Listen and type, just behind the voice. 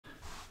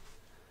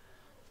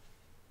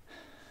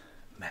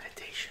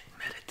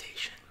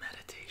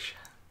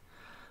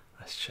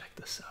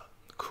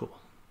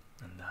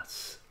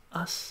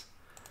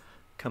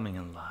coming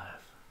in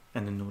live,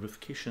 and the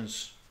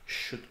notifications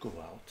should go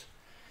out.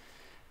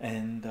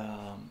 And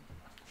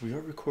we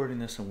are recording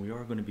this, and we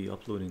are going to be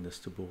uploading this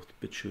to both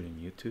BitChute and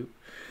YouTube.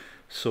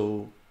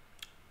 So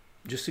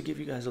just to give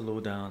you guys a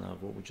lowdown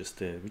of what we just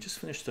did, we just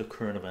finished the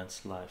current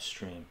events live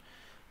stream.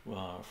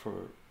 For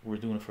we're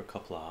doing it for a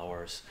couple of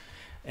hours,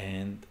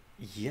 and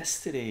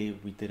yesterday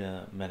we did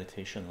a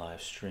meditation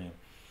live stream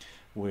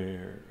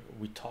where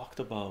we talked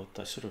about,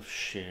 I sort of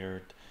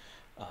shared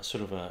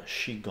sort of a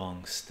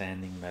Qigong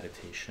standing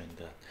meditation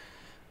that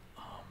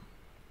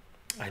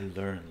I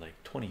learned like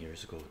 20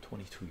 years ago,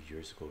 22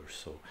 years ago or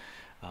so,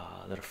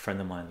 that a friend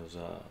of mine was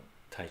a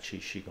Tai Chi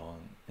Qigong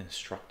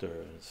instructor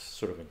and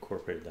sort of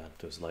incorporated that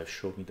into his life,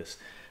 showed me this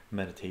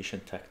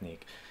meditation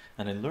technique,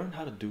 and I learned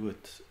how to do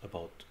it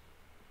about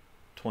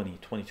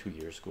 22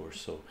 years ago or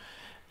so.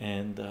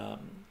 And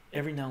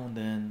every now and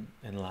then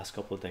in the last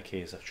couple of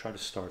decades I've tried to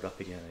start up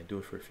again. I do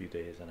it for a few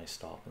days and I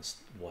stop and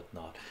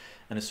whatnot,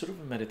 and it's sort of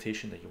a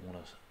meditation that you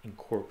want to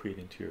incorporate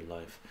into your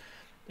life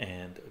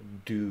and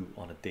do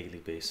on a daily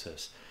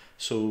basis.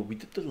 So we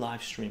did the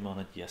live stream on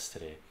it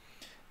yesterday,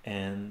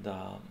 and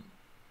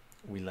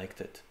we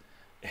liked it.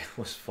 It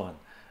was fun,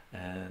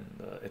 and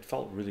it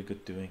felt really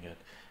good doing it.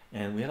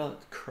 And we had a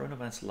current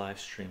events live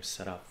stream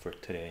set up for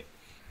today,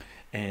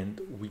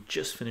 and we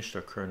just finished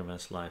our current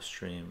events live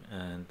stream,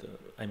 and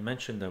I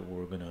mentioned that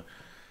we're gonna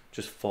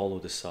just follow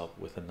this up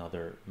with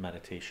another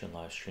meditation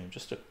live stream,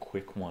 just a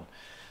quick one.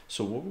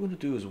 So what we're going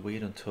to do is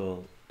wait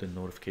until the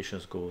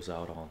notifications goes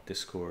out on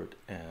Discord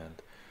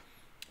and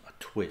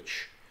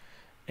Twitch,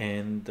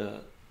 and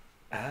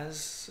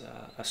as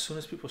soon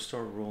as people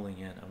start rolling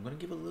in, I'm going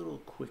to give a little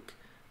quick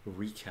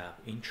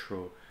recap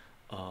intro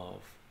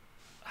of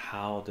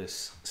how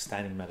this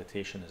standing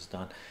meditation is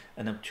done,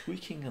 and I'm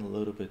tweaking a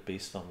little bit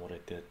based on what I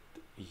did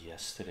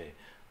yesterday,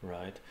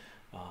 right?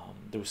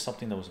 There was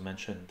something that was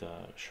mentioned,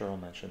 Cheryl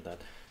mentioned that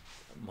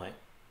my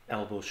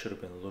elbow should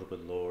have been a little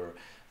bit lower,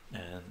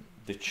 and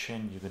the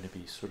chin you're going to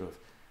be sort of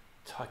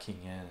tucking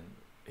in,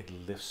 it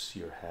lifts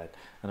your head.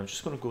 And I'm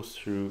just going to go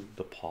through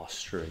the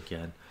posture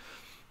again,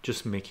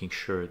 just making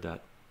sure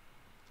that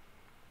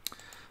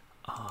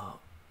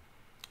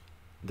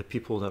the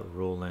people that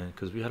roll in,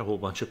 because we had a whole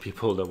bunch of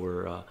people that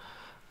were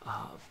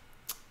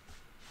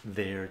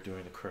there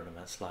during the current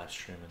events live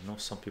stream, and I know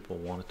some people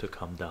wanted to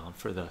come down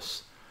for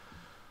this.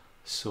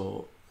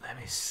 So let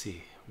me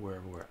see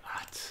where we're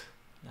at.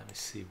 Let me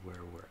see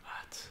where we're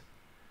at.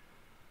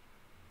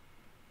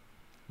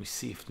 We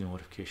see if the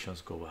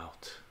notifications go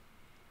out.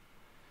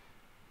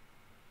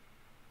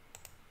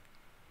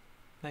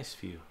 Nice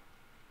view.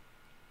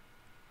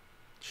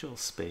 Chill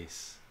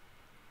space.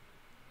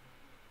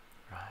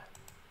 Right.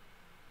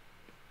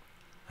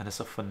 And it's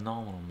a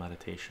phenomenal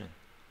meditation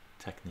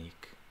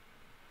technique,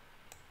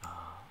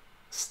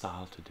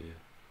 style to do.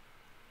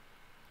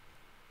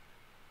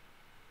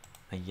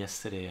 And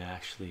yesterday I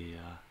actually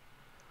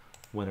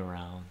went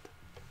around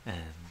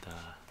and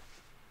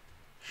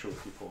showed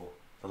people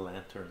the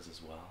lanterns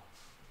as well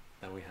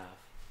that we have.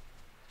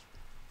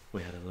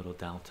 We had a little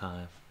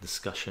downtime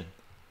discussion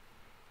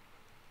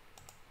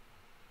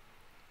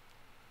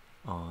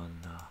on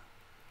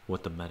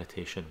what the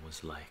meditation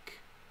was like.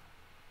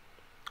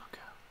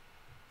 Okay,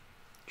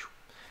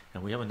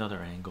 and we have another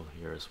angle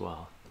here as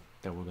well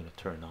that we're going to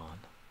turn on,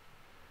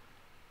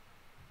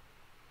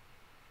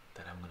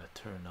 that I'm going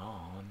to turn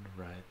on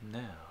right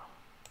now.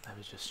 Let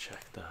me just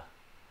check the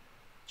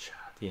chat.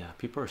 Yeah,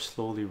 people are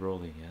slowly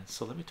rolling in,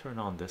 so let me turn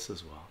on this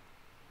as well.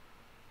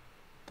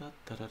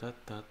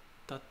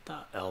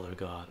 Elder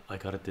God, I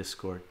got a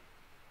Discord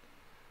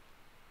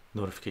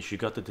notification. You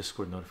got the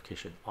Discord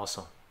notification.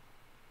 Awesome.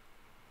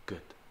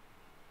 Good.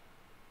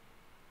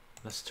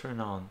 Let's turn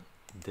on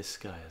this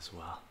guy as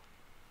well,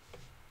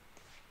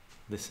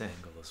 this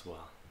angle as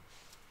well.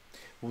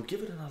 We'll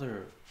give it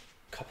another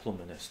couple of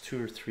minutes,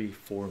 2 or 3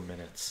 4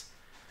 minutes,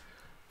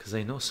 because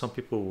I know some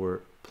people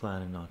were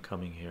planning on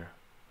coming here.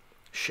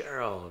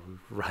 Cheryl,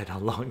 right, a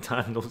long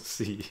time no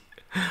see.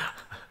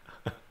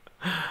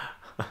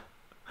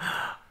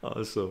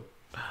 Also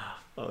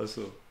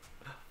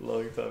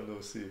long time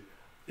no see.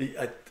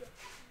 I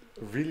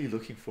really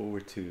looking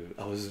forward to,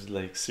 I was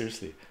like,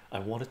 seriously, I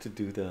wanted to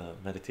do the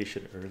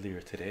meditation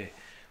earlier today,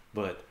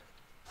 but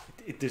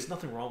there's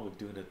nothing wrong with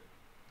doing it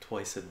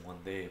twice in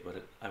one day,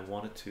 but I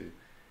wanted to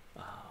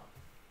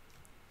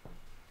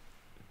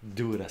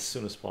do it as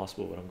soon as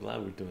possible, but I'm glad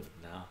we're doing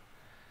it now.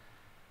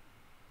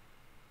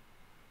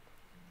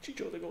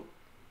 Chycho, the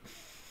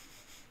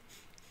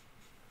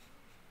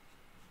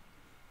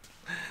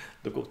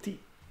goatee,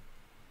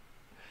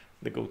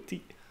 the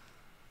goatee.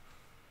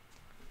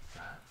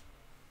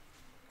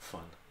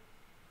 Fun.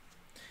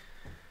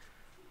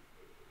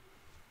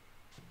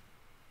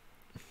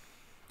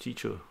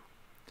 Chycho,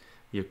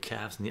 your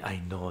calves need,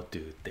 I know,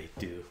 dude, they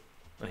do.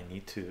 I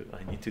need to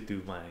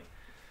do my,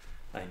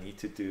 I need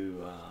to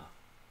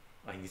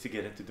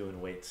get into doing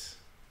weights.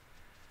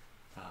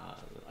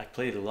 I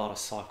played a lot of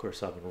soccer,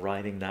 so I've been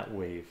riding that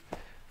wave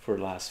for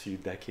the last few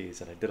decades,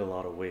 and I did a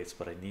lot of weights,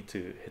 but I need to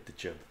hit the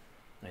gym.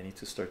 I need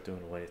to start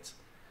doing weights.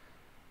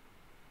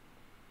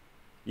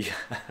 Yeah,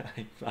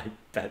 I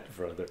bet,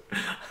 brother.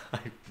 I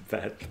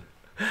bet.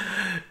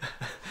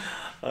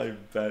 I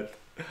bet.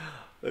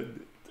 Uh,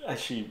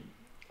 Actually,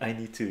 I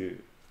need to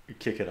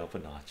kick it up a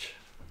notch.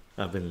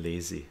 I've been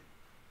lazy.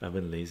 I've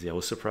been lazy. I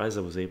was surprised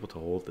I was able to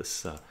hold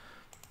this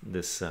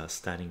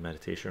standing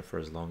meditation for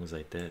as long as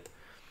I did.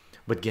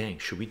 But gang,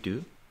 should we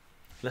do?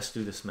 Let's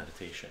do this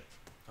meditation.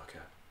 Okay.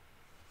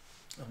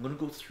 I'm gonna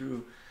go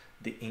through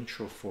the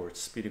intro for it,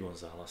 Speedy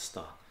Gonzalez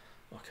style.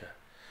 Okay.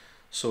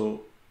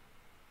 So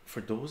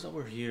for those that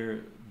were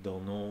here, they'll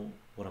know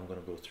what I'm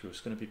gonna go through.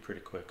 It's gonna be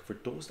pretty quick. For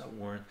those that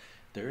weren't,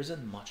 there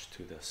isn't much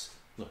to this.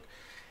 Look,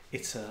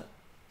 it's a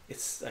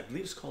I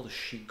believe it's called a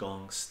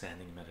Qigong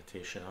standing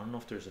meditation. I don't know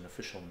if there's an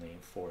official name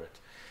for it.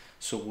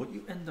 So what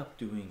you end up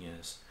doing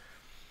is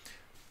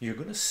you're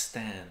gonna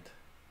stand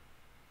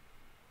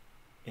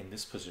in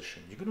this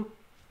position. You're gonna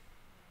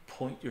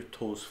point your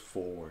toes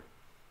forward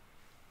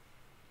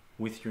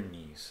with your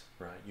knees,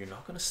 right? You're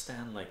not going to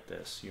stand like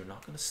this. You're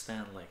not going to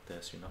stand like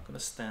this. You're not going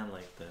to stand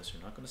like this.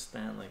 You're not going to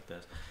stand like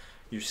this.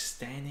 You're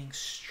standing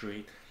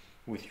straight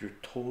with your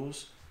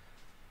toes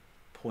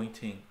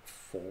pointing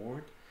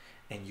forward,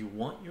 and you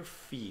want your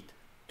feet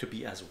to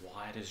be as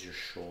wide as your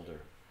shoulder.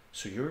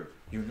 So you're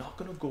not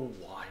going to go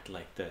wide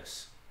like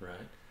this,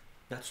 right?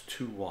 That's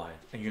too wide.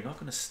 And you're not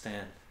going to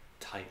stand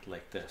tight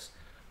like this.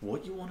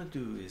 What you want to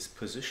do is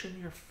position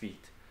your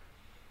feet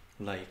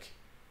like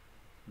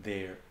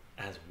they're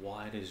as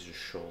wide as your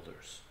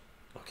shoulders.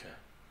 Okay.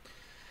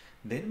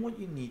 Then what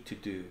you need to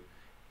do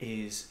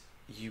is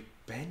you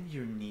bend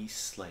your knees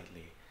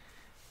slightly,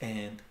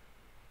 and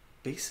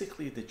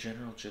basically the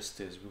general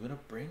gist is we're going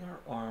to bring our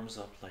arms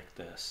up like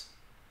this,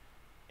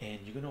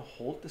 and you're going to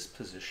hold this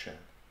position.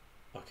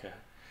 Okay.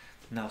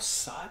 Now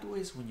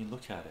sideways, when you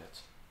look at it,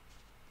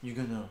 you're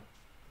going to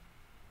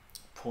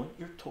point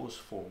your toes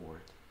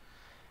forward,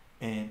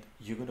 and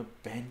you're going to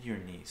bend your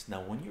knees.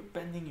 Now when you're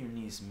bending your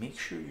knees, make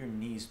sure your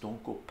knees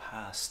don't go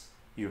past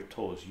your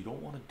toes. You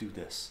don't want to do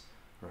this,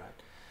 right?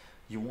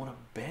 You want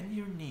to bend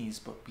your knees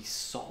but be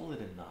solid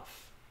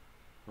enough,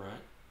 right,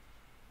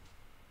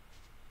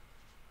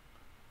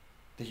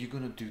 that you're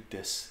going to do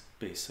this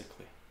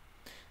basically.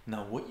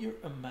 Now what you're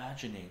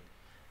imagining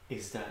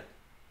is that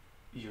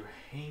you're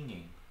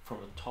hanging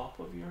from the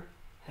top of your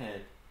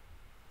head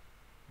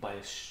by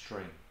a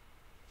string.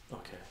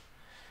 Okay.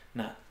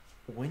 Now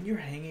when you're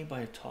hanging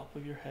by the top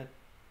of your head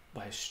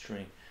by a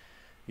string,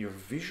 you're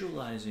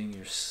visualizing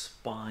your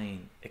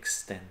spine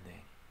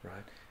extending,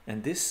 right?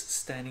 And this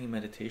standing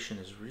meditation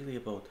is really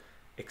about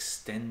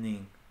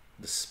extending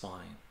the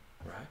spine,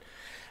 right?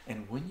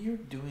 And when you're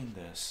doing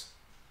this,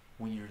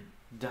 when you're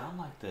down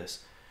like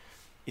this,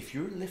 if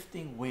you're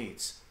lifting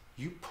weights,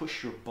 you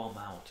push your bum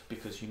out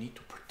because you need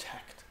to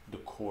protect the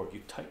core.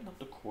 You tighten up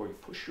the core, you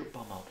push your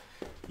bum out,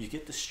 you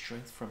get the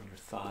strength from your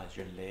thighs,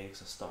 your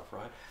legs and stuff,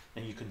 right?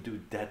 And you can do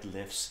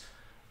deadlifts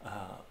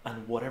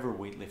and whatever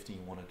weightlifting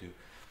you want to do.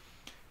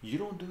 You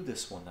don't do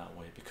this one that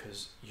way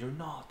because you're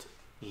not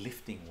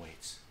lifting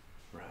weights,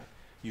 right?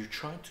 You're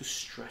trying to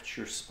stretch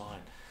your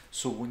spine.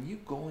 So when you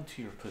go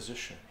into your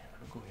position, here,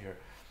 let me go here.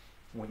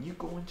 When you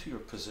go into your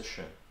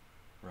position,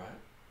 right,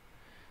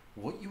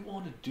 what you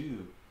want to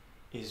do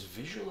is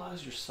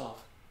visualize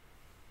yourself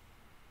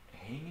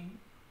hanging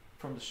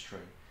from the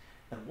string,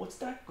 and what's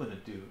that going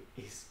to do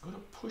is going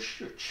to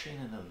push your chin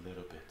in a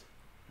little bit,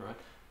 right?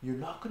 You're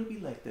not going to be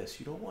like this.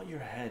 You don't want your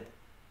head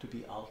to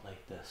be out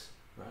like this,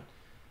 right?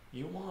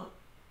 You want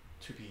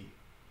to be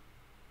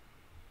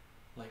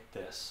like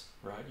this,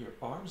 right? Your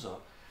arms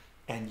up,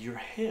 and your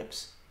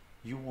hips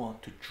you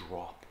want to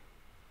drop,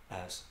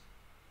 as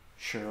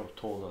Cheryl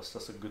told us.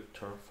 That's a good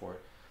term for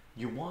it.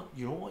 You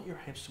don't want your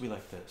hips to be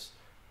like this,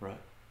 right?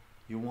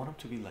 You want them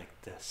to be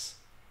like this,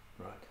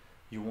 right?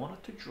 You want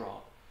it to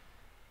drop,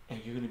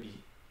 and you're going to be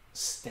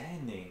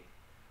standing,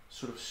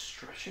 sort of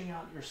stretching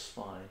out your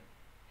spine,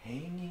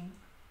 hanging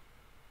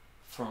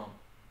from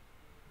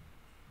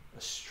a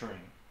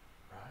string,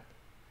 right?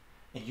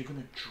 And you're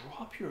going to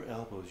drop your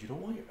elbows. You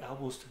don't want your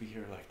elbows to be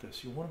here like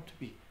this. You want them to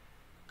be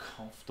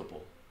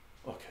comfortable,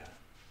 okay?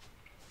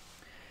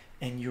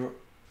 And your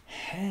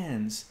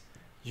hands,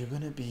 you're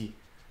going to be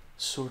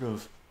sort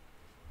of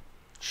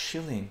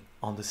chilling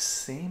on the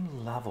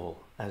same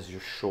level as your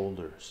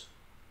shoulders,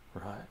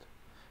 right?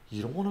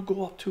 You don't want to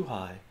go up too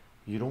high,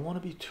 you don't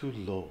want to be too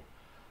low.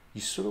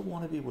 You sort of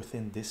want to be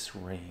within this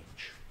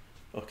range,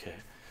 okay?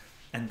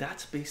 And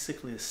that's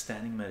basically a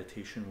standing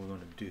meditation we're going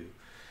to do.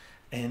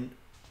 And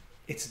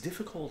it's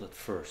difficult at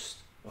first,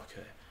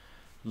 okay?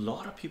 A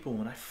lot of people,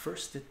 when I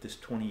first did this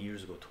 20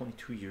 years ago,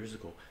 22 years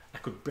ago, I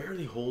could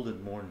barely hold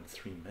it more than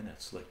 3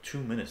 minutes, like 2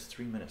 minutes,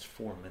 3 minutes,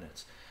 4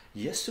 minutes.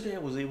 Yesterday I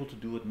was able to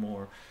do it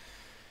more,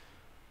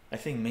 I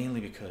think mainly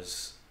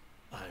because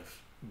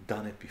I've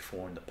done it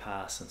before in the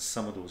past and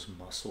some of those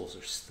muscles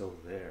are still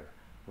there,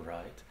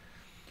 right?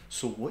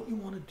 So what you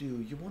want to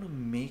do, you want to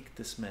make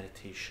this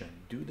meditation,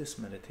 do this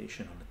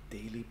meditation on a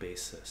daily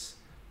basis,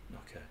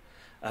 okay?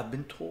 I've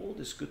been told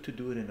it's good to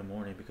do it in the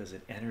morning because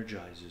it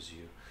energizes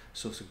you.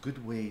 So it's a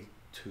good way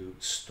to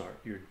start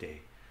your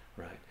day,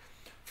 right?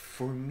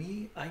 For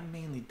me, I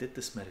mainly did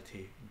this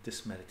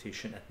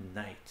meditation at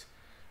night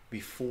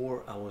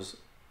before I was,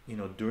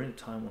 during the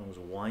time when I was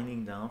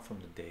winding down from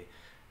the day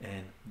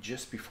and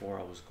just before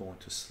I was going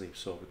to sleep.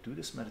 So I would do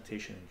this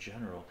meditation in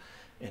general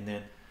and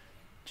then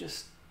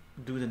just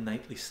do the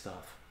nightly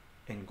stuff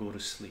and go to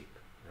sleep,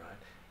 right?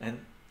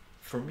 And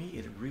for me,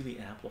 it really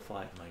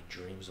amplified my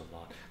dreams a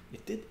lot.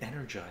 It did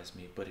energize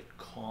me, but it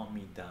calmed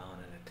me down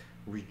and it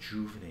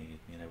rejuvenated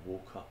me, and I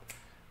woke up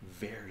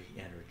very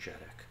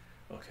energetic.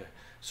 Okay,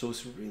 so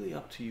it's really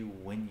up to you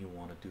when you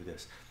want to do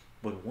this.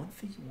 But one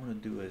thing you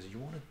want to do is you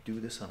want to do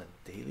this on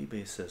a daily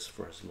basis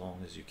for as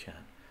long as you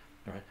can.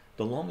 All right,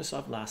 the longest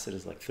I've lasted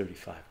is like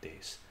 35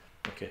 days.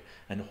 Okay,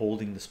 and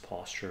holding this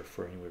posture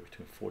for anywhere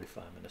between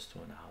 45 minutes to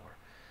an hour.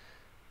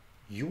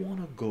 You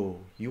want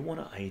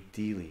to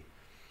ideally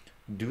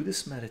do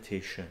this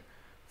meditation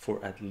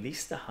for at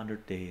least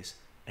 100 days,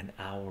 an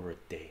hour a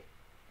day,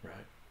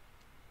 right?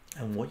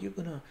 And what you're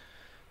gonna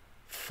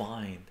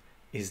find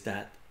is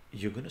that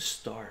you're gonna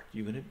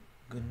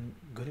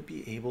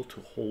be able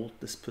to hold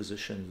this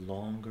position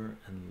longer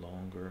and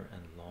longer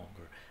and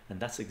longer, and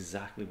that's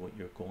exactly what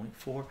you're going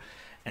for.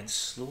 And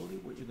slowly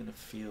what you're gonna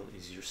feel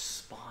is your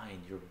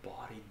spine, your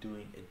body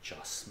doing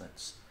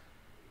adjustments,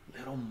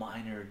 little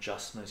minor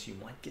adjustments. You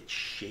might get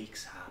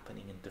shakes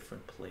happening in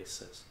different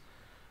places.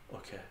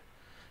 Okay,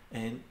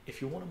 and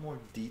if you want a more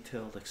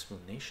detailed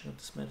explanation of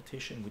this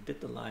meditation, we did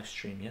the live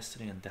stream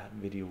yesterday and that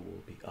video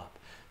will be up.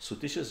 So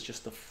this is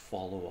just a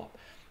follow-up,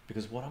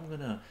 because what I'm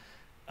gonna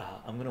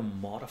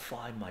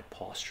modify my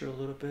posture a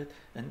little bit,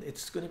 and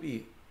it's gonna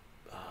be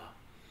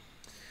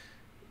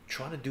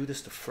trying to do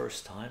this the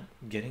first time.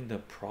 Getting the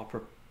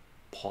proper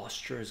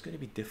posture is going to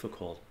be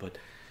difficult, but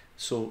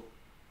so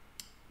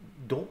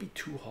don't be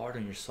too hard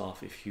on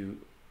yourself if you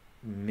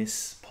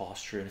miss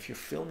posture. And if you're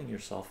filming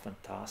yourself,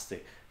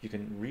 fantastic, you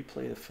can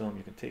replay the film,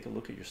 you can take a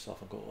look at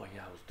yourself and go, oh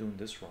yeah, I was doing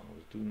this wrong, I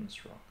was doing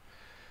this wrong.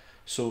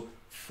 So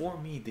for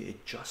me, the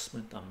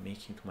adjustment I'm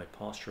making to my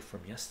posture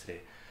from yesterday,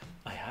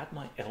 I had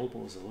my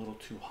elbows a little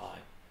too high,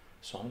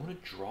 so I'm going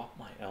to drop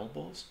my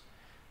elbows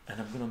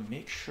and I'm going to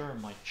make sure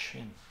my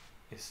chin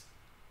is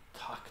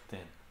tucked in,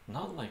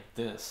 not like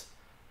this,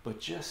 but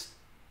just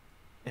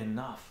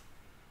enough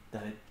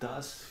that it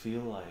does feel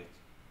like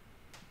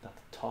that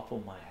the top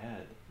of my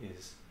head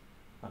is,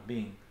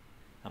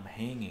 I'm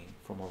hanging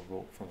from a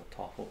rope from the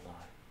top of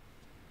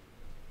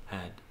my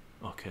head.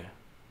 Okay,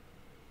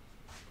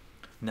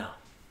 now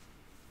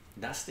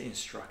that's the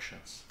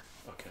instructions.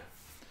 Okay,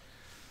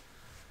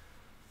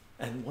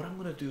 and what I'm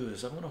gonna do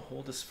is I'm gonna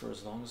hold this for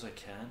as long as I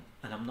can,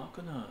 and I'm not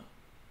gonna,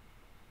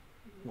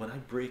 when I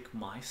break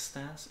my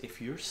stance,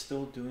 if you're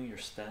still doing your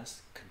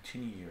stance,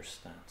 continue your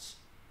stance.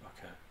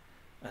 Okay,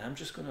 and I'm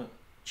just gonna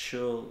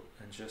chill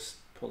and just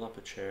pull up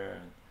a chair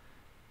and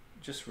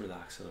just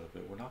relax a little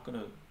bit. We're not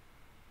gonna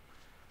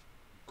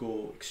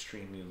go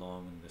extremely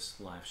long in this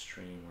live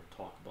stream or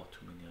talk about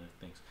too many other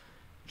things.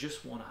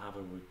 Just want to have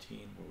a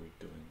routine where we're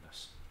doing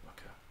this.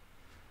 Okay,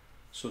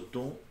 so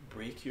don't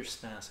break your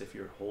stance. If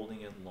you're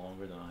holding it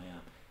longer than I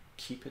am,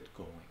 keep it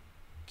going,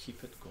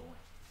 keep it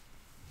going.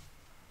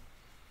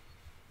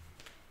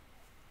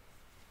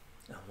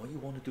 And what you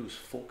want to do is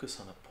focus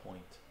on a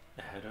point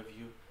ahead of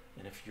you.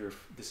 And if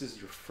this is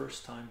your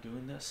first time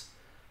doing this,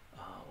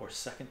 or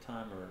second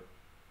time, or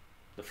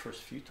the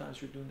first few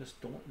times you're doing this,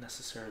 don't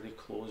necessarily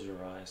close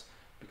your eyes,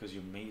 because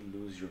you may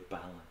lose your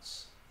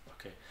balance.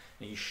 Okay,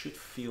 and you should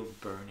feel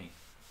burning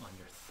on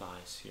your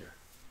thighs here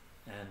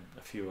and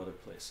a few other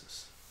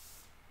places.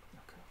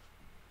 Okay.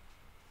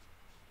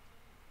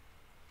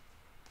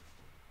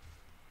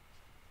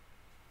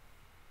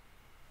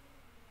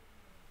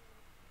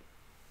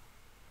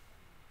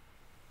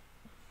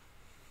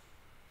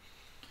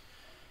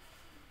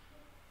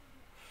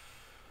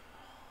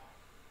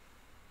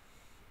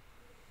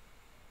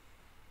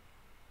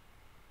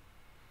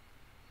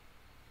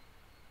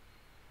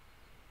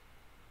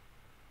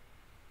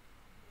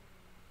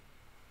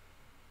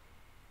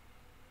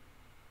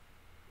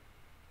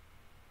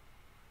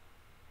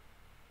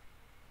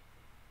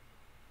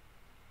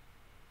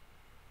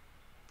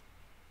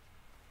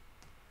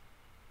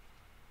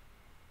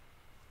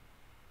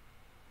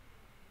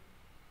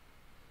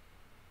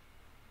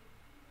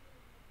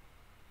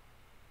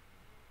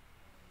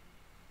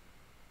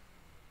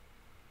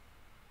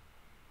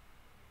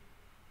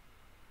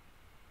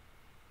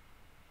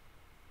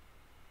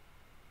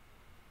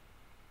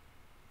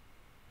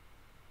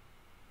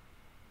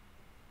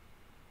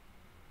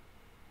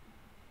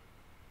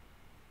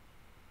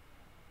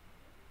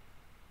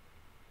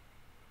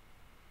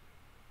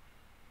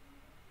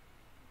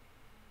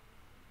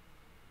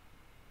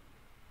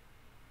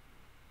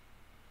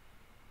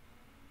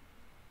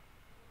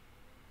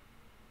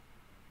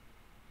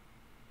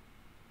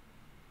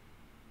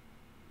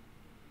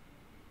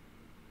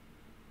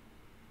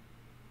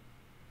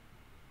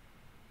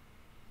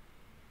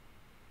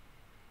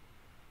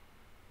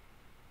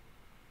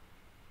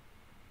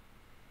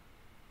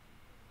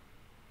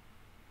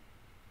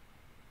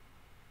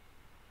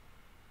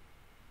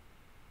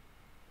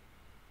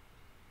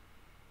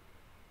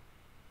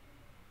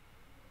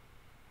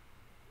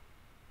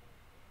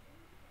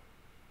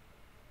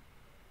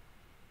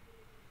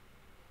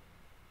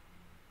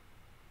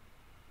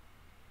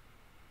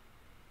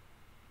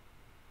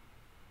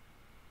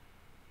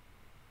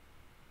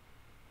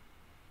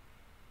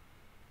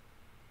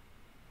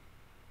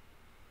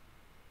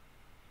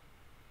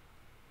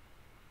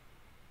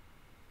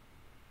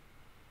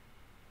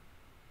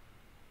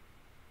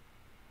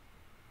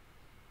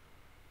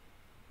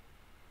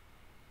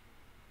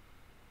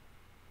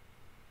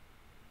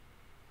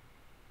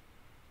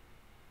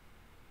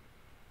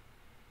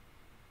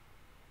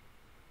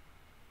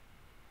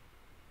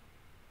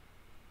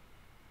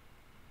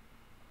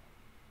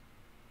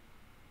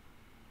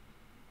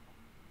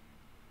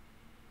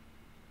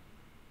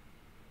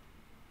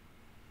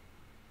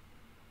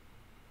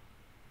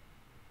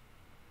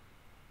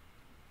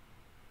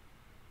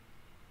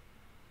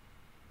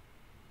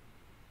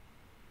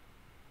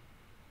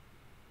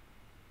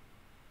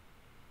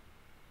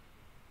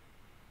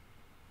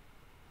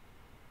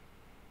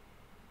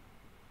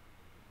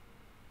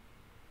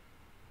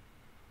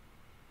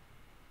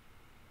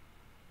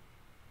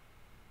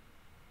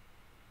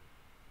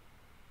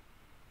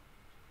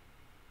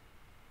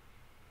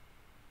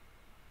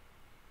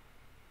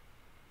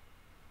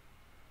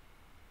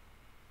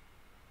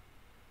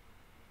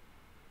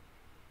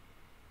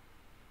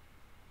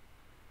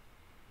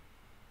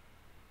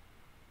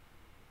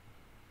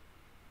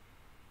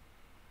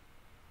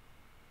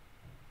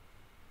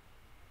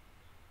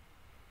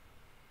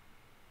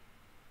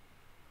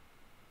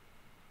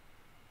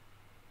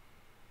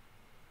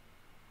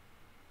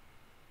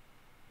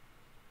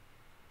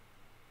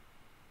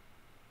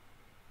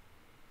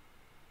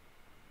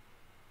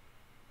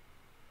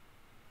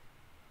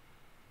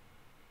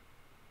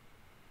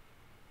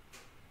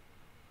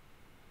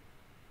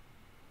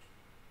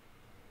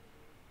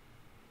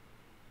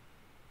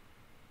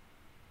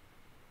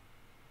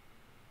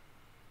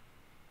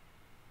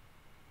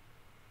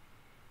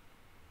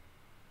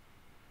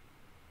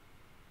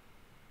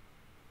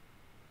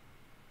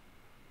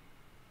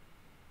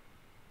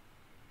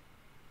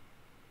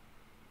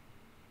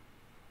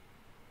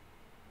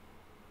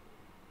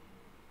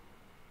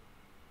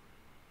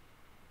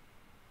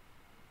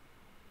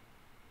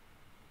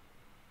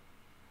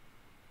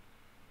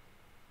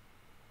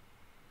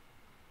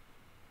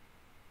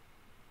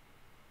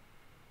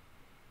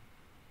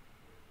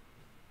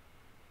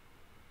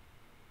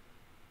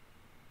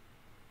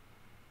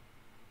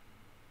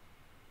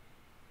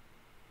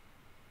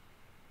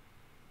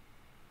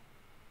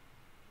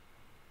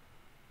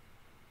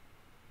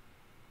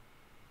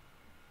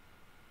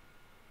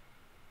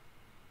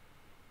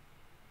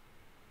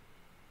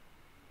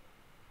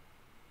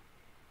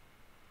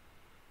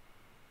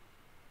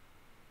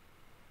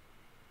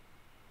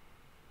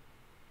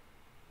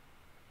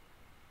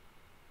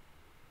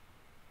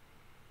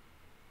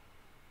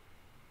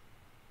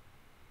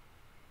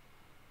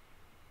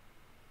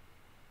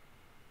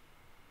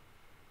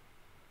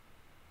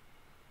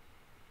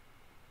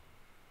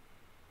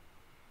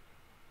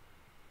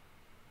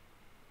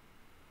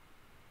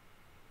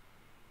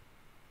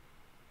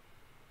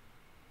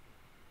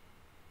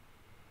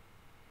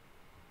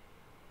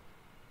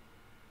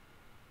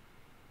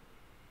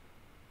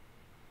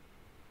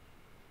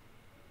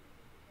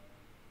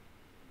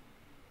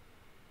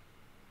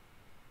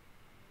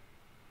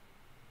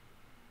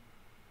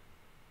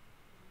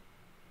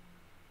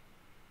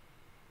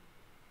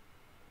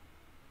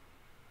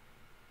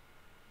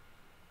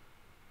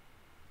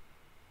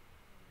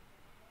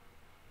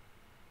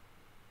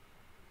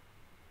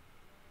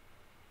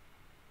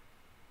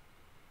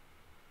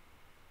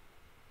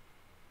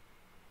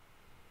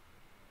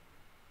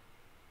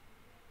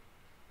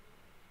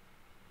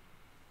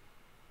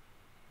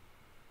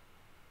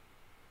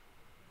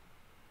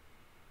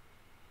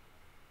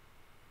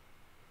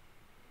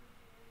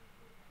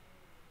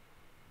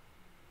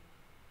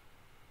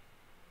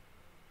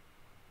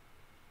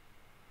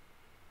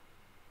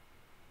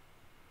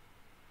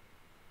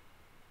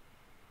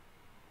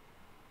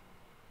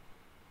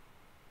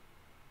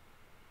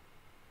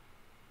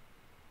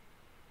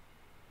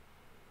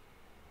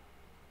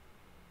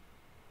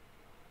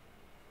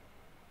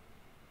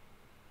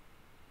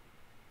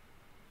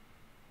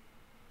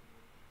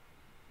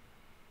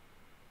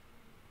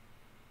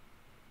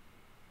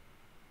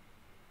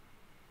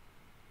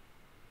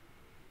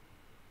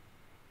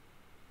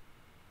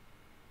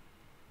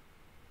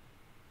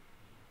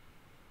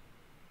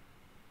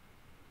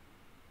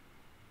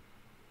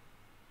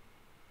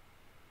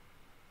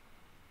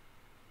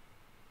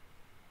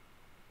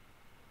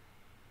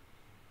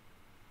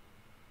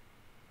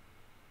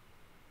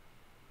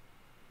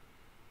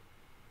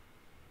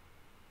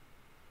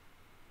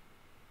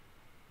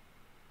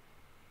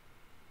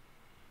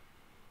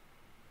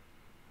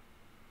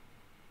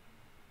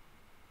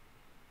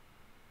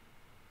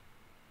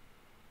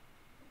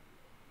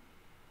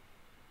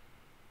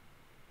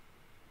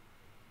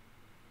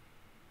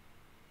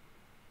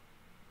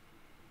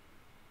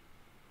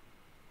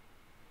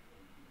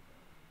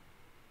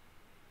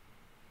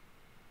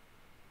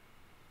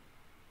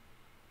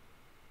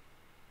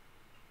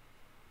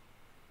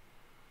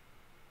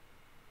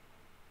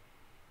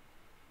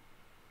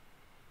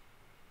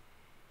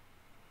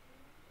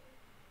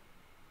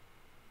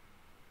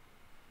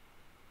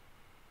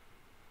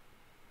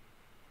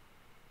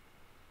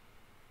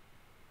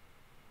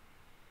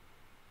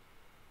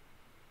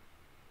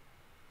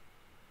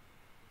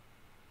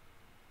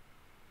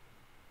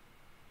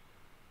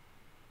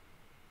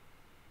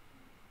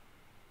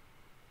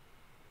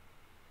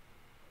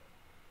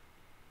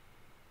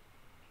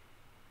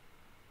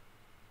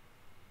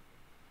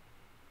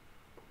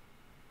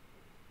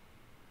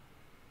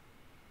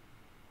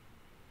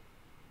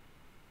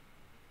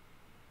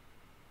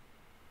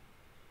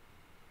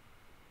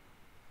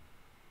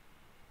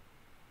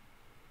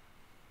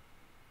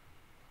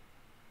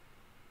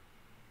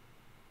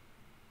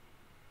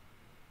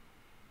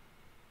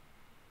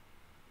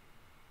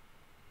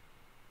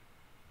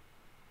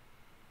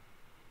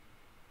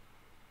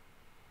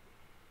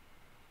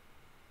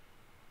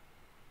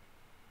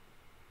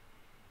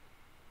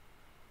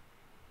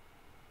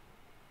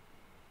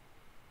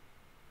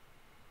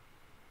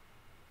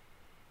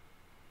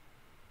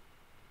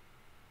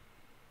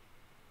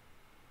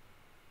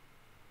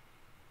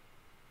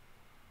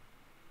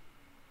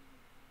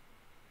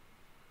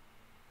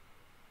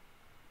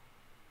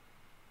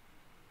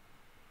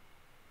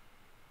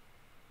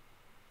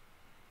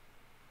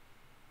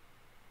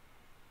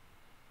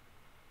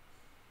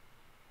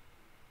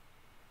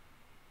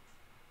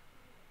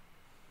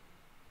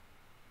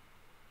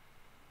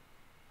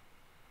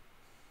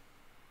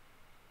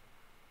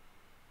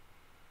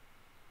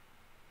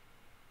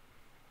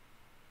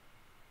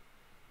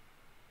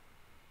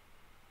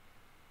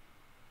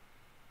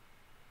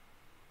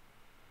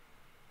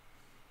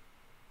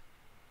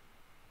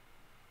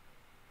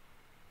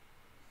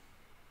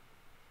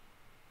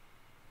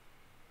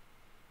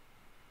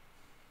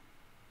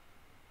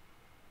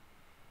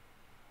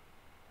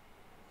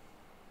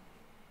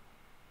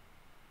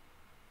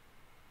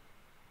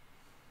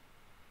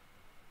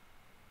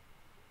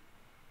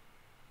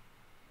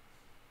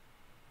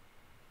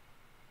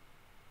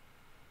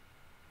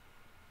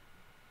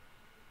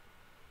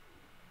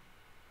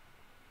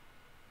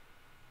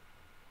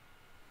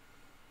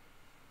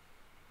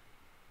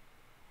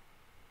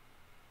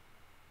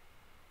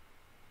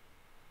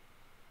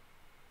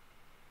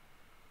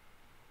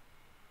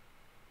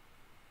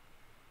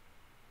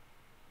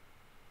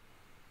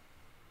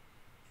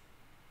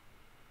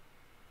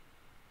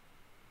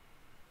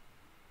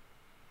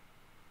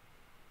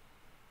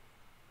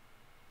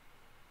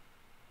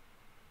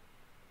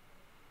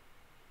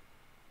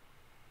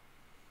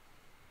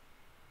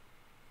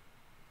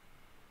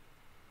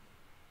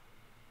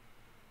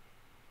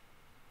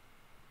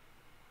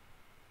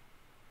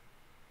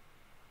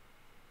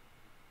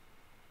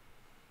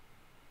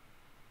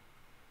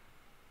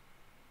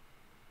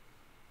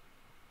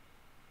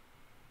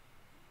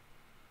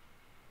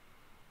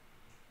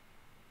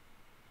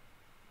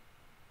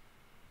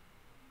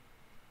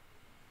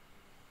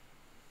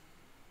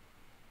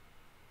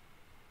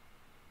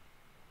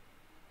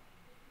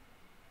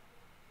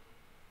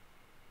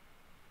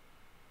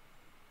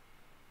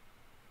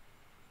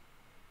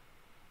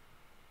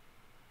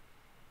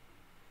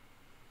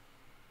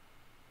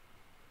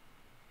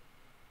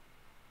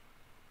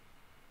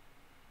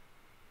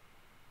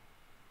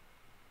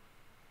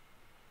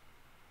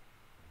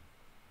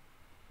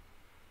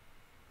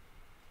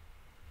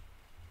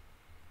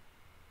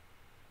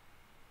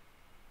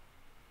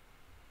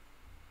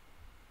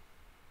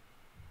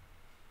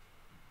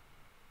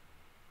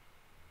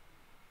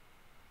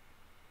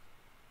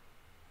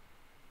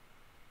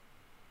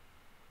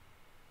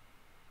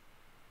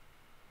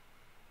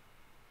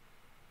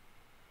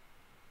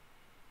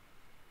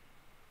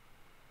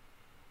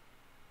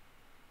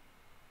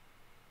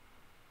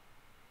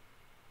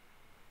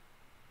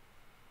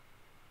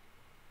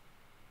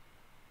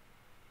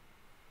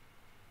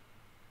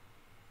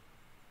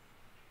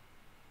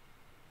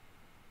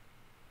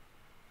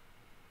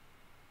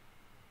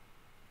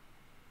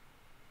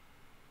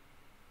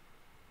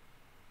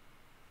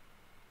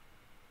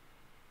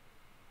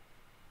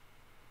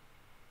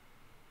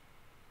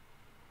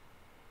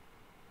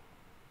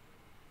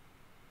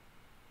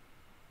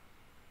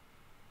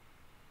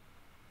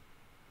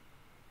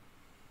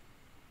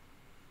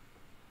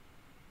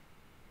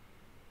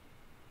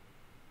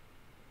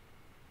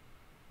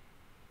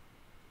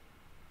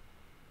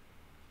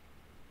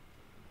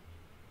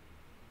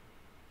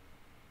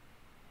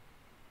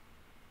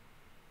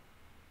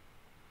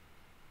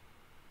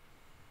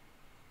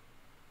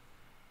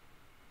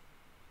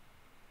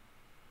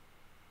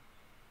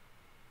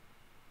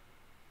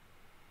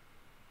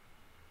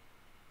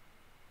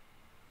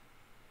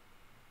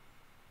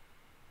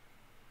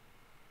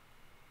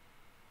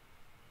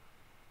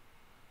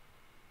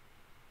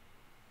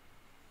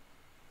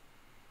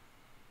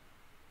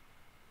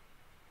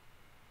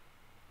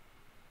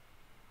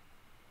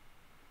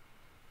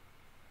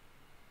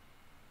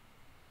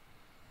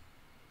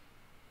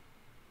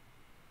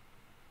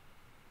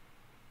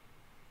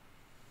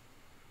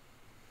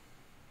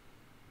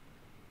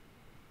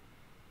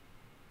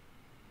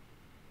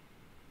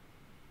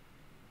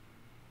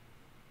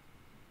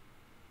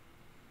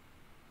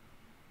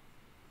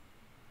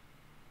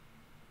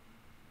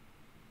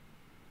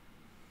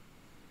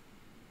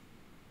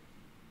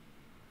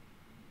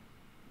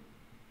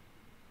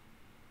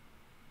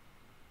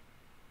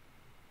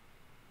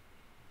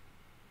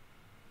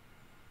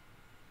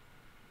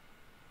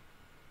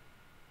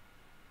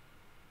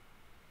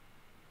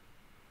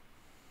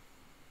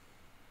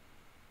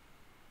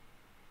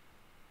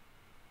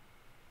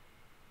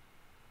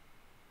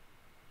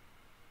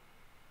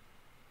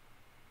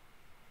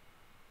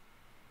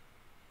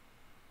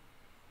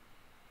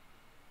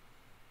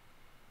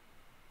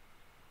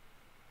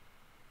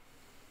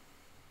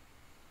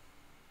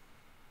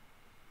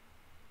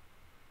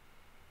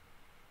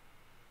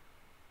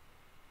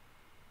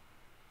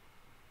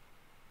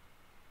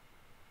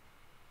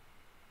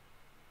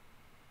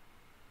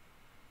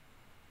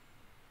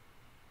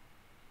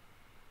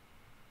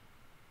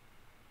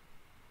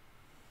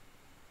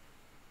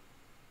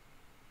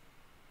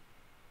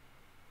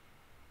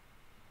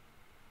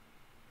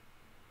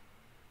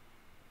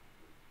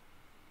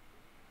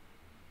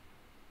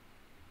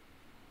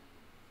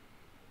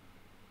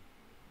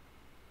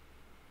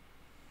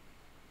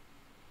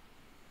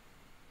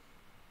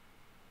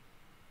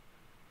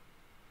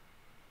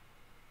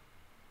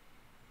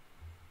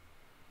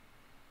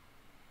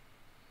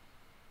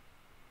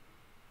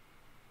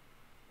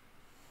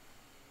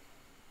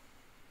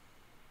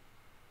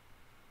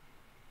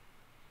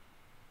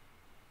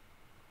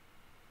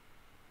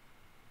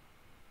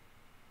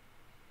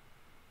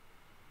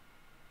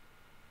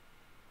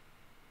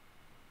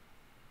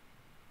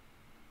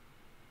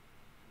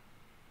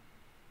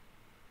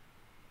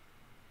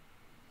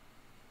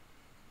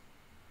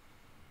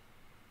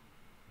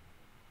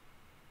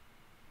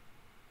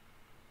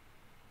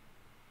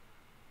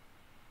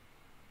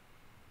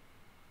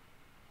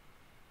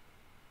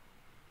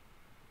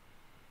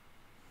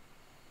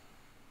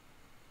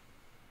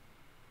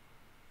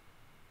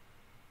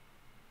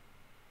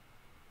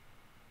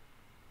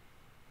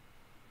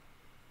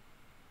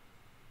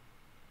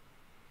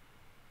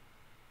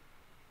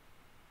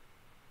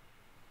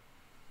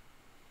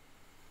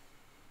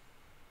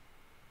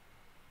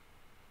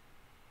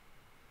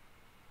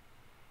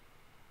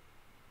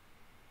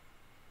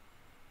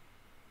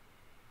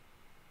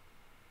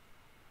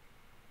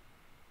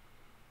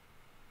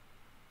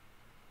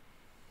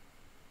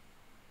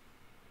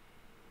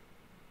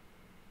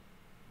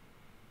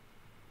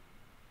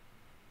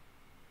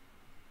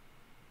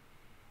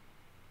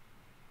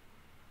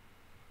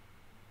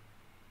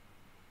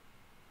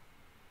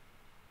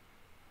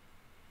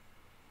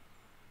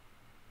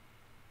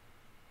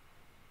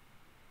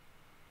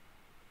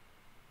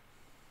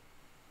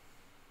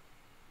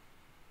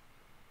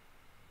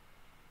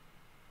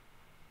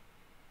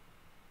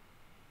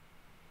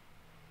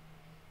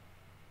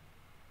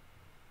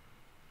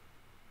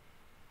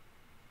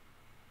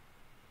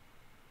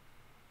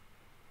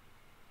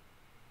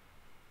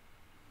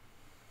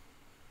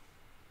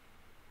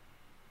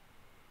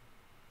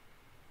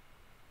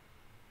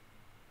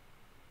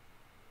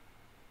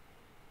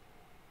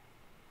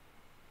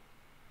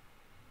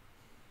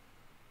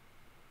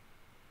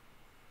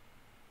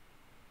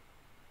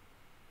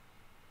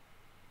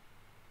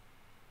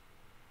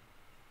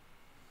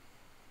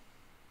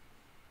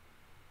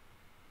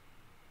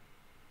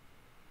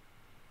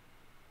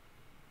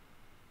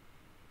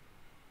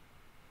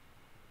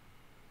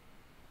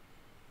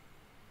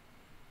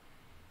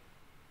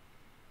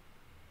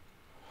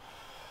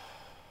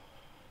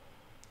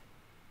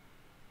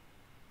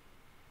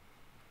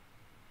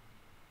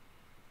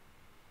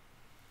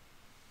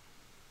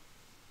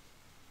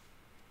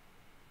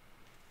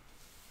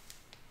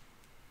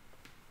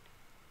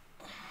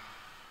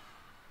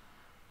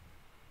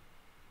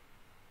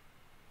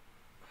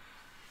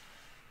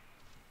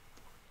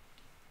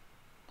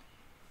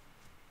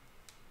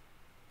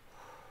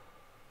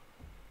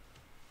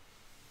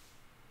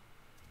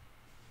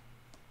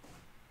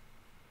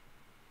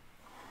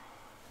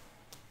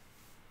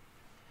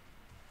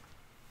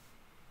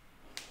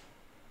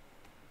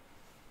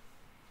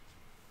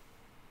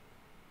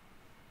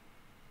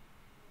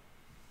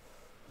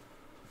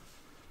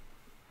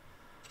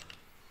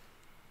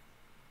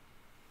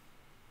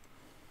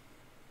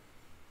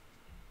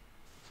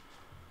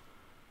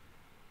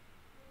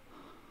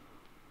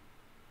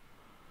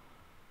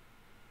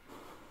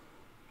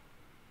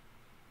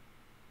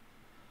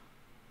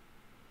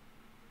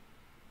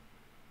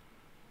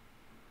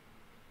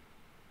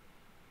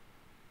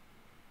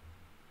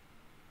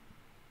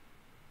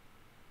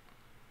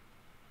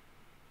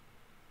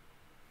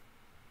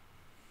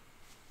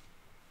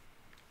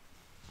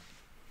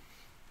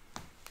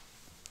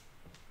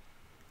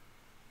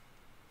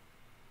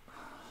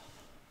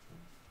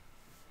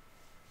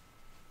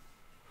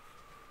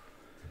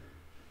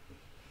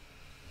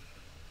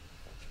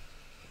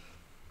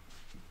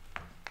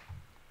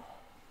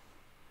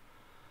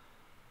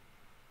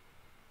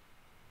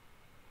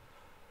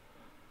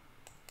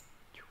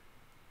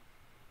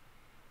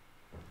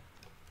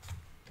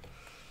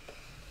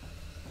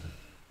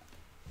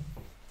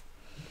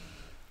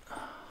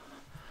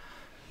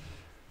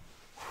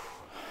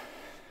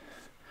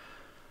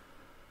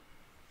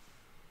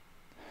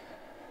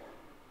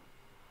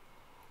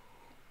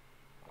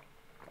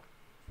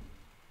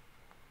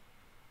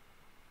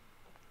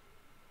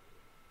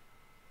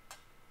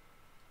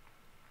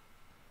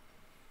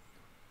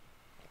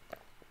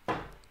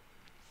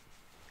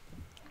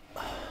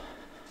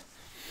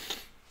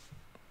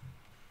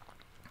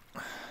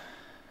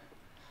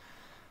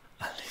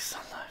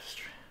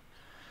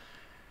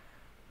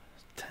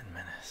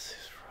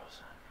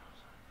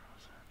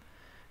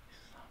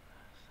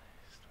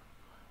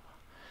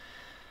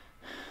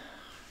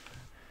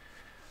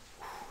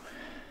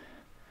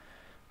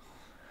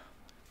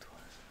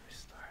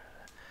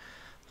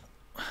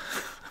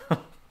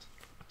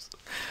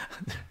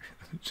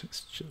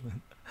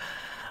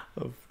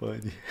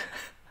 already.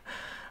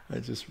 I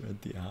just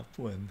read the app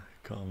one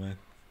comment.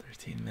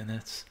 13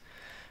 minutes.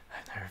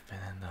 I've never been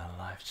in the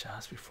live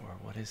chats before.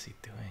 What is he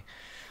doing?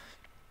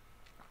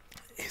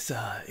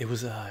 It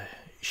was a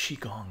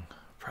Qigong,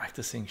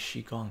 practicing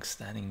Qigong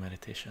standing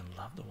meditation.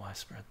 Love the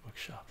widespread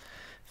bookshop.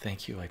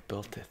 Thank you. I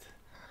built it.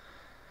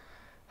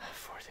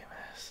 40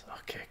 minutes.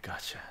 Okay,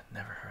 gotcha.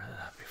 Never heard of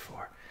that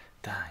before.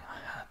 Dang,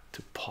 I had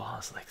to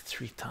pause like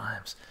 3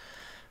 times,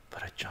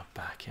 but I jumped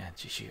back in.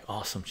 GG.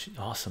 Awesome,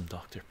 awesome,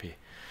 Dr. P.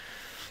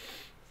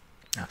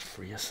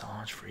 Free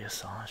Assange, free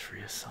Assange,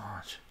 free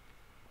Assange.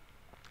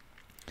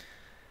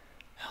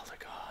 Elder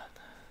God.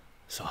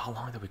 So how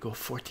long did we go?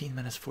 14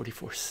 minutes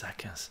 44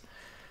 seconds.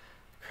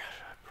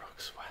 I broke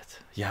sweat.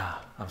 Yeah,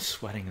 I'm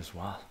sweating as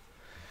well,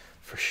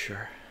 for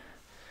sure.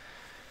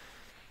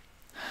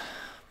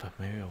 But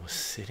maybe I was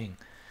sitting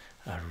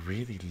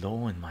really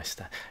low in my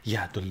stance.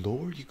 Yeah, the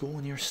lower you go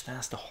in your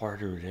stance, the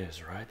harder it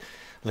is, right?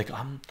 Like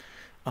I'm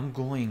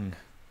going,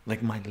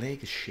 like my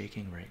leg is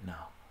shaking right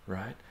now,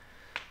 right?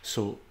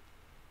 So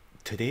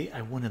today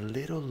I went a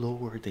little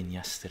lower than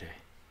yesterday.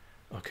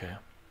 Okay,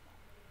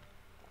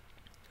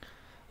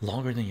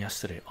 longer than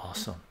yesterday.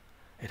 Awesome.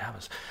 It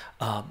happens.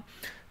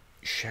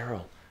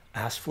 Cheryl,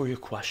 ask for your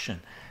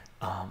question.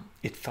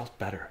 It felt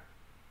better.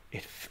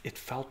 It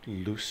felt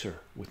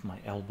looser with my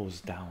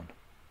elbows down,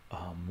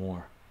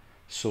 more.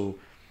 So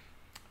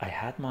I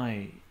had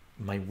my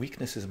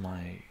weakness is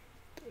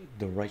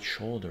the right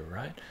shoulder,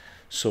 right?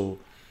 So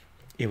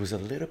it was a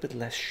little bit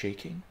less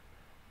shaking,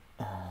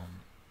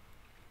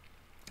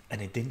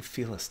 and it didn't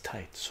feel as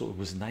tight, so it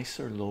was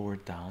nicer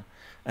lowered down.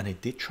 And I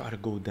did try to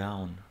go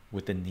down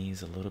with the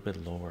knees a little bit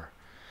lower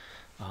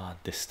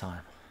this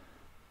time.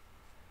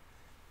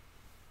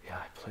 Yeah,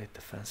 I played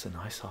defense in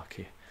ice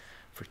hockey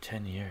for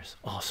 10 years.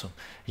 Awesome.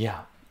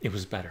 Yeah, it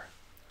was better.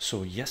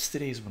 So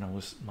yesterday's,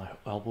 when my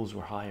elbows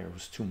were higher, it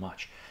was too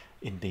much,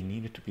 and they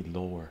needed to be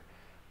lower,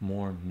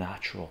 more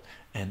natural.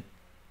 And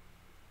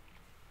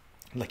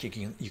like you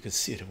can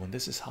see it when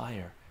this is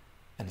higher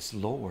and it's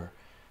lower,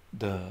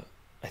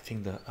 I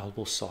think the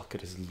elbow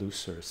socket is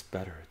looser, it's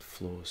better, it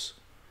flows.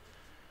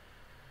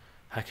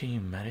 How can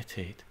you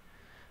meditate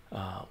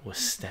with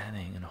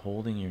standing and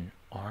holding your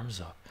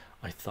arms up?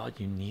 I thought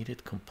you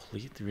needed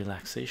complete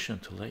relaxation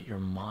to let your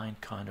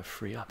mind kind of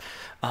free up.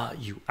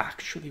 You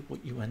actually,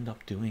 what you end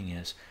up doing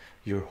is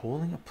you're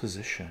holding a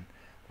position,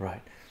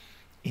 right,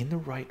 in the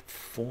right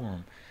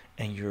form,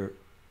 and you're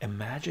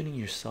imagining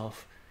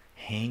yourself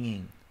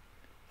hanging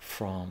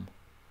from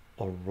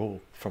a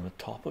rope from the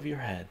top of your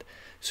head.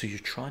 So you're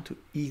trying to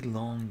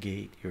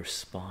elongate your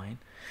spine,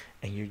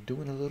 and you're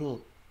doing a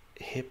little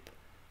hip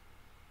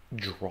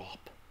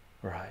drop,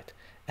 right?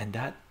 And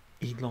that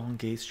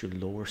elongates your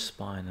lower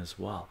spine as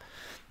well.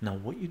 Now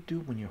what you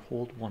do when you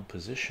hold one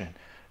position,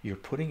 you're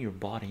putting your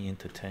body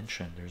into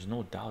tension, there's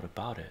no doubt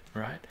about it,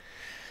 right?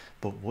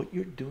 But what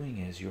you're doing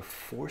is you're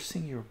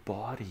forcing your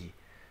body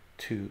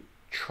to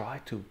try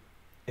to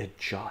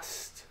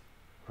adjust,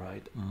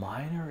 right?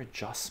 Minor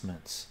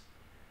adjustments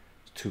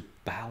to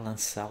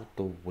balance out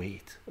the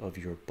weight of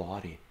your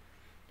body,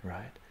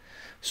 right?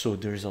 So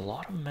there's a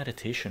lot of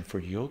meditation for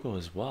yoga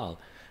as well.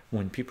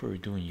 When people are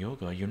doing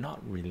yoga, you're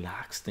not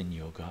relaxed in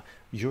yoga,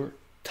 you're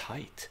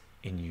tight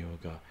in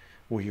yoga,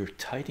 where you're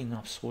tightening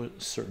up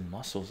certain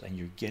muscles, and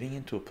you're getting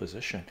into a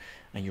position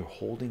and you're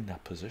holding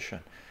that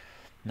position.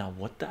 Now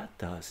what that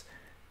does,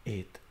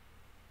 I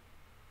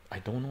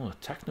don't know the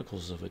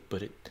technicals of it,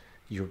 but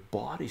your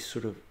body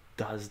sort of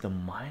does the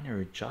minor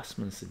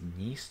adjustments it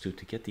needs to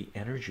get the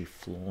energy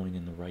flowing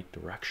in the right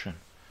direction.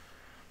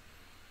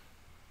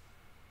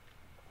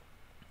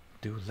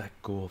 Do let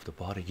go of the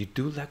body. You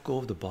do let go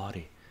of the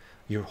body.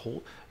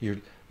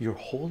 You're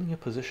holding a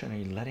position,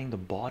 and you're letting the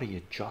body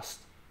adjust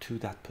to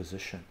that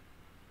position,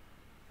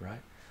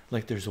 right?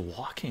 Like there's a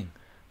walking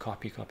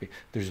copy.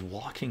 There's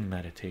walking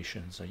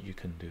meditations that you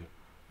can do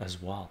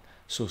as well.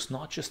 So it's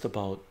not just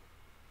about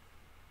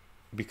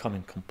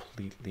becoming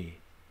completely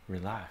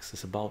relaxed,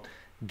 it's about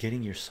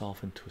getting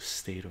yourself into a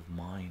state of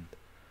mind.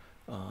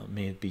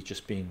 May it be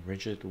just being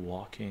rigid,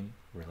 walking,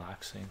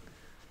 relaxing,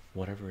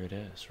 whatever it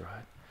is,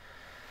 right?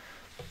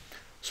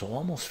 So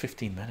almost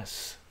 15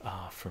 minutes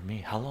for me.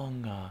 How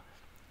long?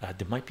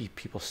 There might be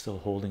people still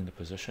holding the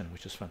position,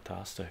 which is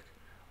fantastic.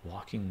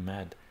 Walking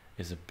med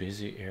is a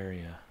busy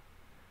area.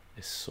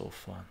 It's so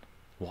fun.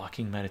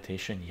 Walking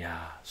meditation,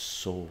 yeah,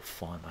 so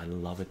fun. I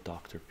love it,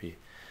 Dr. P.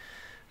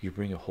 You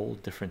bring a whole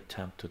different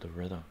temp to the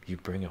rhythm. You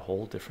bring a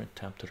whole different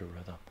temp to the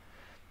rhythm.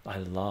 I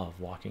love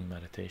walking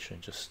meditation.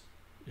 Just,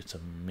 it's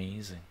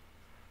amazing.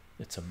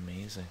 It's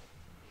amazing.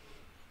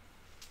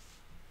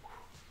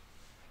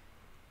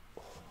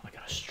 I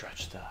gotta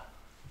stretch that.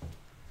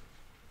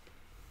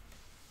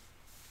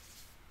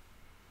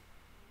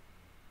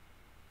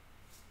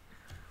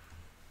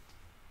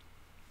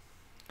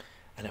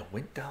 And I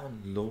went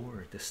down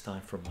lower this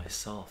time for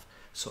myself,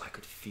 so I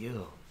could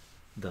feel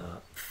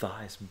the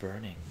thighs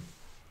burning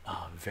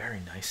very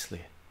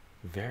nicely,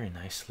 very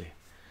nicely.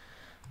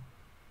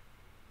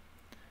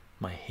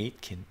 My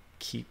hate can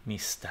keep me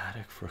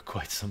static for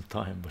quite some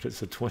time, but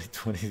it's a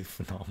 2020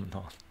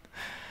 phenomenon.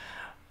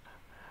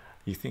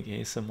 You think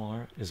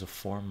ASMR is a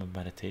form of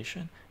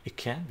meditation? It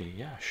can be,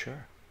 yeah,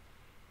 sure.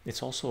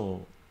 It's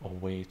also a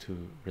way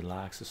to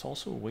relax, it's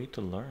also a way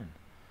to learn,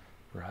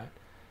 right?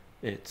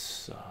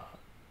 It's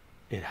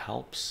it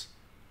helps,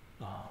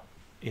 uh,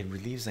 it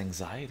relieves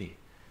anxiety.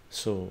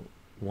 So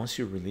once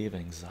you relieve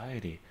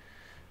anxiety,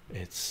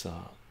 it's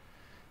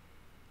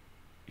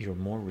you're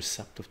more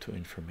receptive to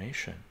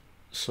information.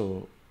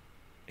 So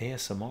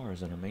ASMR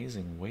is an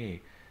amazing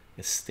way,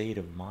 a state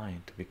of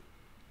mind to be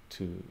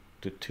to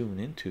tune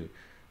into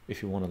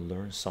if you want to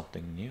learn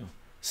something new,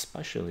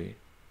 especially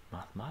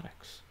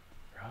mathematics,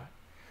 right?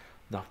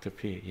 Dr.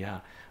 P, yeah,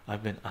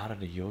 I've been out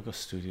of the yoga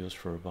studios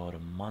for about a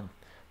month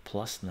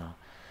plus now,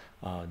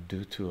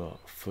 due to a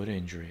foot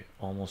injury,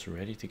 almost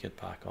ready to get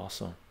back.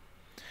 Awesome.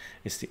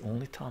 It's the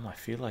only time I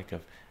feel like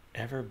I've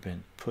ever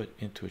been put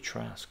into a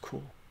trance.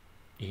 Cool.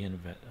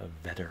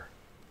 Vetter.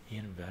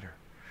 Ian Vetter.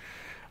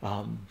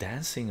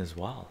 Dancing as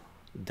well.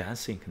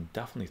 Dancing can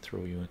definitely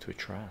throw you into a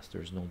trance.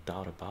 There's no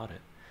doubt about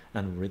it.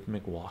 And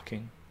rhythmic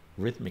walking,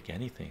 rhythmic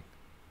anything,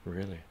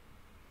 really.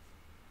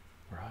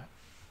 Right?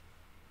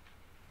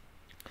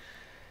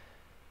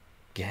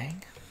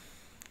 Gang,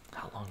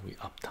 how long are we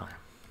up time?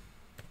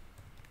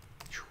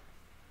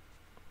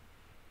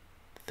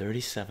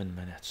 37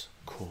 minutes.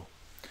 Cool.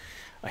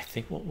 I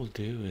think what we'll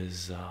do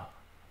is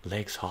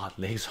legs hot,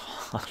 legs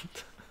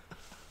hot.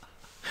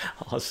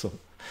 Awesome.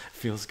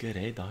 Feels good,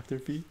 eh, Dr.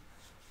 P?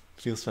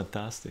 Feels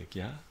fantastic,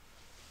 yeah.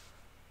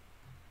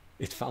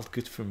 It felt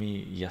good for me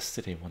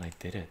yesterday when I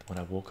did it. When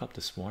I woke up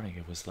this morning,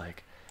 it was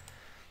like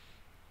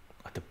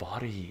the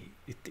body,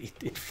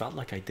 it felt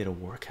like I did a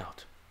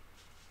workout.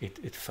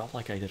 It felt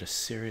like I did a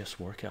serious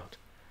workout.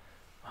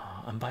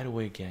 And by the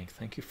way, gang,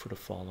 thank you for the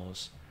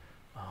follows.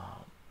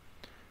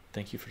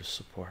 Thank you for the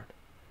support.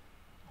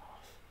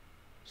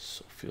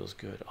 So feels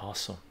good.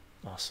 Awesome,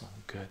 awesome,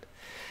 good.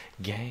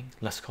 Gang,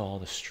 let's call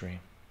the stream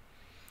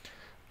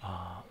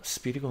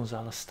Speedy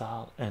Gonzalez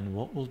style. And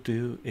what we'll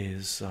do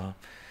is I'm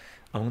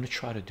going to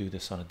try to do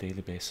this on a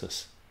daily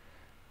basis.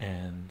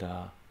 And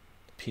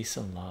peace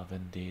and love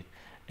indeed.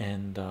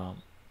 And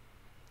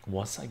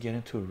once I get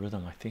into a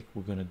rhythm, I think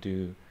we're going to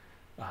do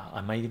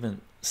I might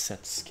even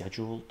set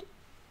scheduled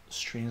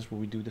streams where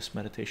we do this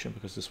meditation,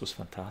 because this was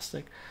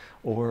fantastic,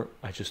 or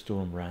I just do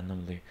them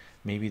randomly,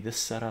 maybe this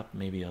setup,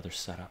 maybe other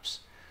setups.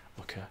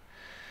 Okay.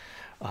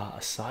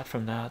 Aside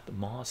from that,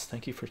 Moss,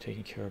 thank you for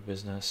taking care of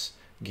business.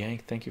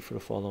 Gang, thank you for the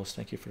follows,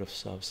 thank you for the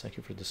subs, thank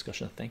you for the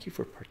discussion, thank you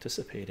for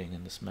participating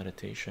in this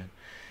meditation.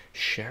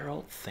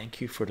 Cheryl,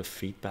 thank you for the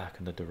feedback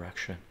and the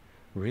direction,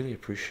 really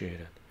appreciate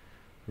it.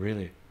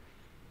 Really,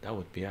 that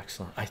would be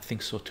excellent. I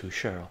think so too,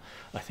 Cheryl.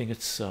 I think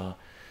it's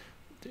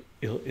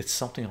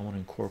something I want to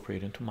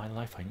incorporate into my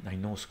life. I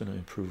know it's going to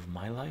improve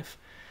my life,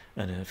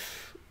 and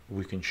if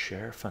we can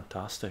share,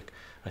 fantastic.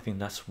 I think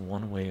that's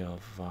one way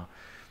of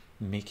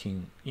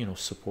making,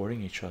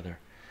 supporting each other,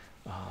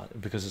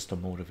 because it's the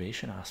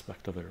motivation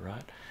aspect of it,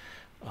 right?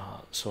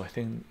 So I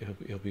think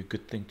it'll be a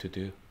good thing to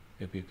do.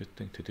 It'll be a good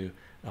thing to do.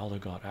 Elder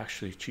God,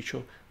 actually,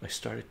 Chycho, I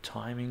started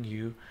timing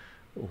you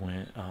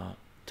when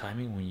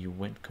you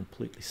went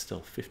completely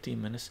still.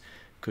 15 minutes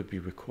could be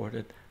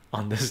recorded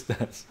on this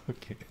dance.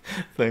 Okay,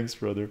 thanks,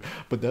 brother,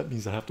 but that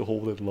means I have to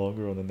hold it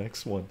longer on the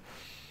next one,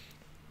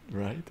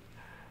 right?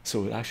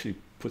 So it actually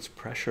puts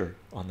pressure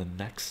on the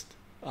next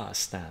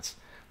stance.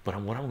 But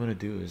what I'm going to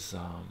do is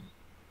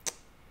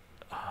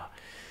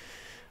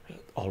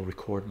I'll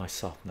record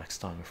myself next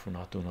time if we're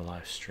not doing a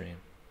live stream.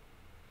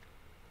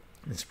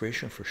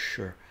 Inspiration for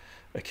sure,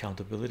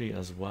 accountability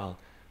as well.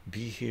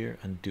 Be here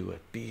and do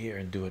it, be here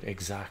and do it,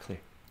 exactly,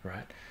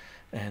 right?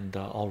 And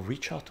I'll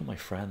reach out to my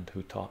friend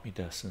who taught me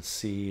this and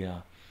see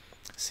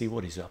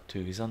what he's up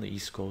to. He's on the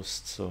East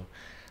Coast, so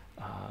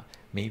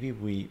maybe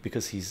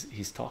because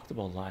he's talked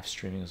about live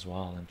streaming as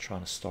well and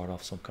trying to start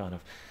off some kind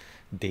of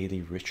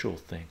daily ritual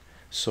thing.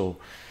 So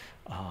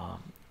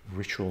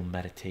ritual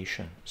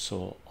meditation.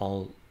 So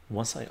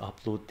once I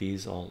upload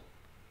these, I'll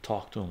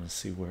talk to him and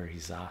see where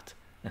he's at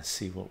and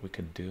see what we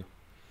can do.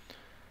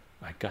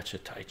 I got you,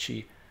 Tai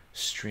Chi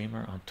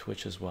streamer on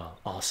Twitch as well.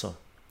 Awesome,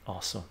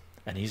 awesome.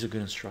 And he's a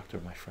good instructor,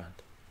 my friend.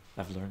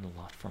 I've learned a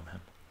lot from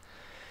him.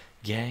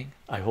 Gang,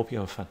 I hope you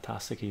have a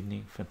fantastic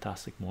evening,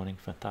 fantastic morning,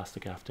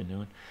 fantastic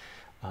afternoon.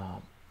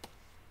 I'm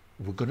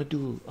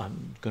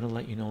gonna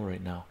let you know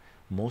right now,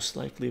 most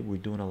likely we're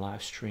doing a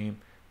live stream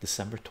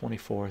December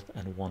 24th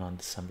and one on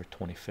December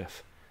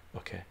 25th.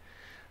 Okay,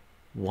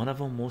 one of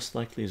them most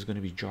likely is going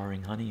to be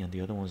jarring honey, and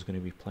the other one is going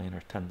to be playing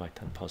our 10 by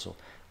 10 puzzle,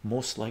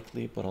 most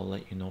likely, but I'll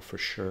let you know for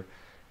sure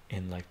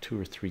in like 2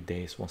 or 3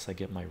 days once I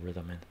get my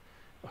rhythm in.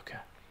 Okay,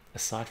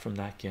 aside from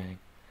that, gang,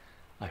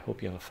 I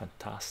hope you have a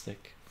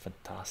fantastic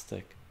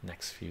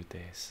next few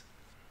days.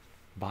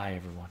 Bye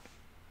everyone.